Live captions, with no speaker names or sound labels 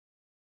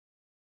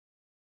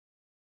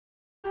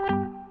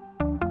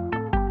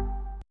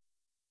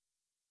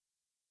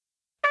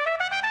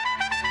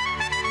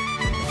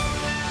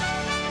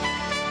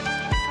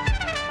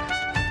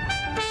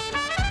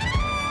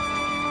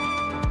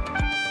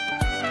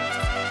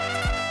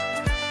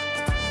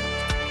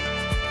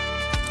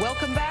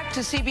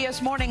to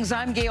CBS Mornings.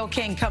 I'm Gayle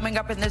King. Coming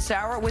up in this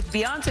hour with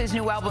Beyonce's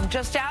new album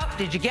just out.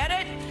 Did you get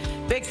it?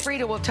 Big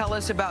Frida will tell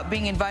us about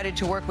being invited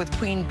to work with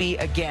Queen Bee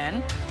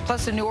again,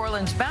 plus the New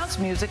Orleans bounce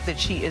music that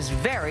she is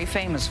very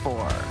famous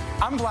for.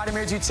 I'm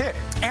Vladimir Duthiers.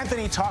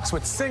 Anthony talks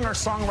with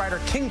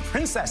singer-songwriter King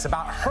Princess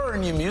about her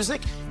new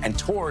music and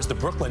tours the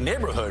Brooklyn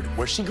neighborhood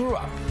where she grew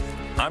up.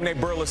 I'm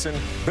Burleson.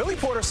 Billy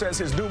Porter says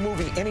his new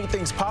movie,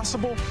 Anything's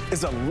Possible,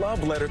 is a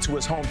love letter to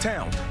his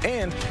hometown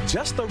and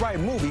just the right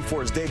movie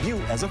for his debut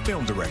as a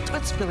film director.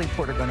 What's Billy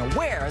Porter going to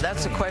wear?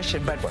 That's the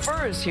question. But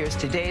first, here's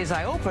today's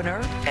eye-opener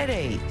at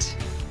 8.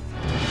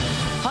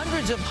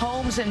 Hundreds of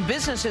homes and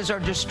businesses are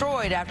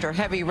destroyed after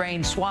heavy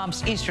rain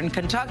swamps eastern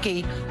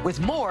Kentucky, with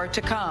more to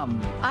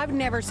come. I've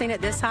never seen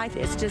it this high.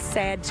 It's just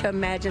sad to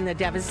imagine the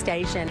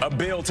devastation. A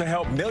bill to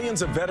help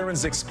millions of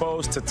veterans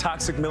exposed to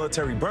toxic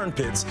military burn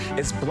pits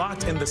is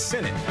blocked in the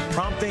Senate,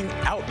 prompting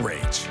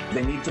outrage.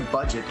 They need to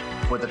budget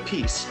for the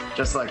peace,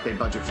 just like they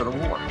budget for the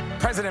war.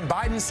 President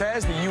Biden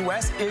says the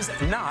U.S. is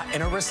not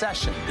in a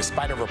recession,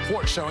 despite a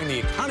report showing the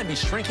economy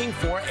shrinking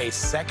for a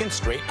second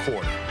straight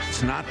quarter.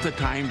 It's not the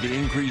time to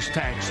increase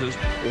taxes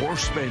or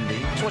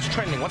spending. So what's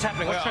trending? What's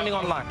happening? What's trending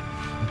online?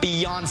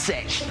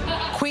 Beyonce.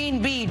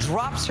 Queen Bee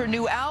drops her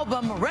new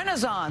album,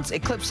 Renaissance,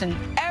 eclipsing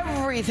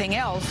everything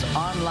else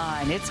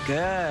online. It's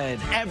good.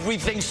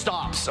 Everything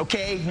stops,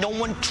 okay? No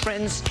one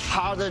trends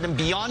harder than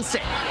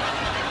Beyonce.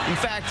 In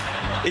fact,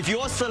 if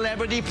you're a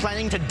celebrity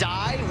planning to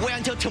die, wait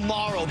until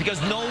tomorrow,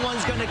 because no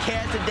one's gonna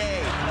care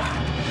today.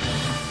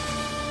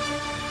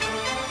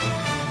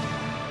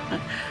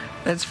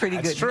 That's pretty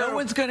good. True. No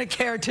one's going to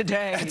care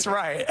today. That's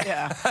right.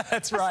 Yeah.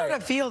 That's right. I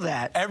sort of feel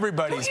that.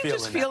 Everybody's Don't you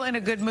just feel in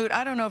a good mood?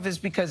 I don't know if it's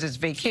because it's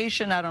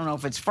vacation. I don't know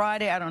if it's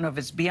Friday. I don't know if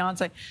it's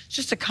Beyonce. It's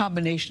just a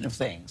combination of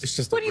things. It's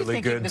just what a really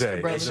good day.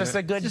 It's just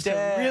a good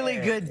day. A really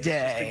good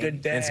day. It's a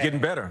good day. It's getting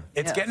better.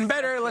 It's getting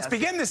better. Let's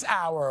begin this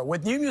hour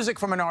with new music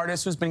from an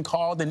artist who's been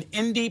called an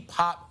indie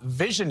pop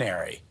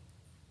visionary.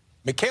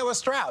 Michaela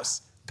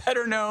Strauss,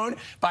 better known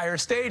by her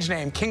stage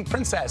name, King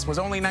Princess, was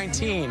only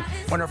 19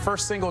 when her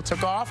first single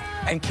took off,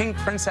 and King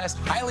Princess'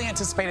 highly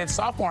anticipated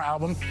sophomore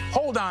album,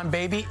 Hold On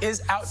Baby,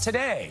 is out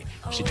today.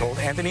 She told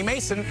Anthony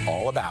Mason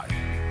all about it.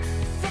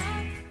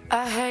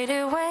 I hate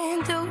it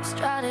when dudes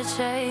try to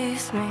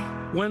chase me.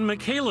 When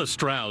Michaela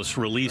Strauss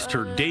released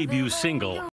her debut single,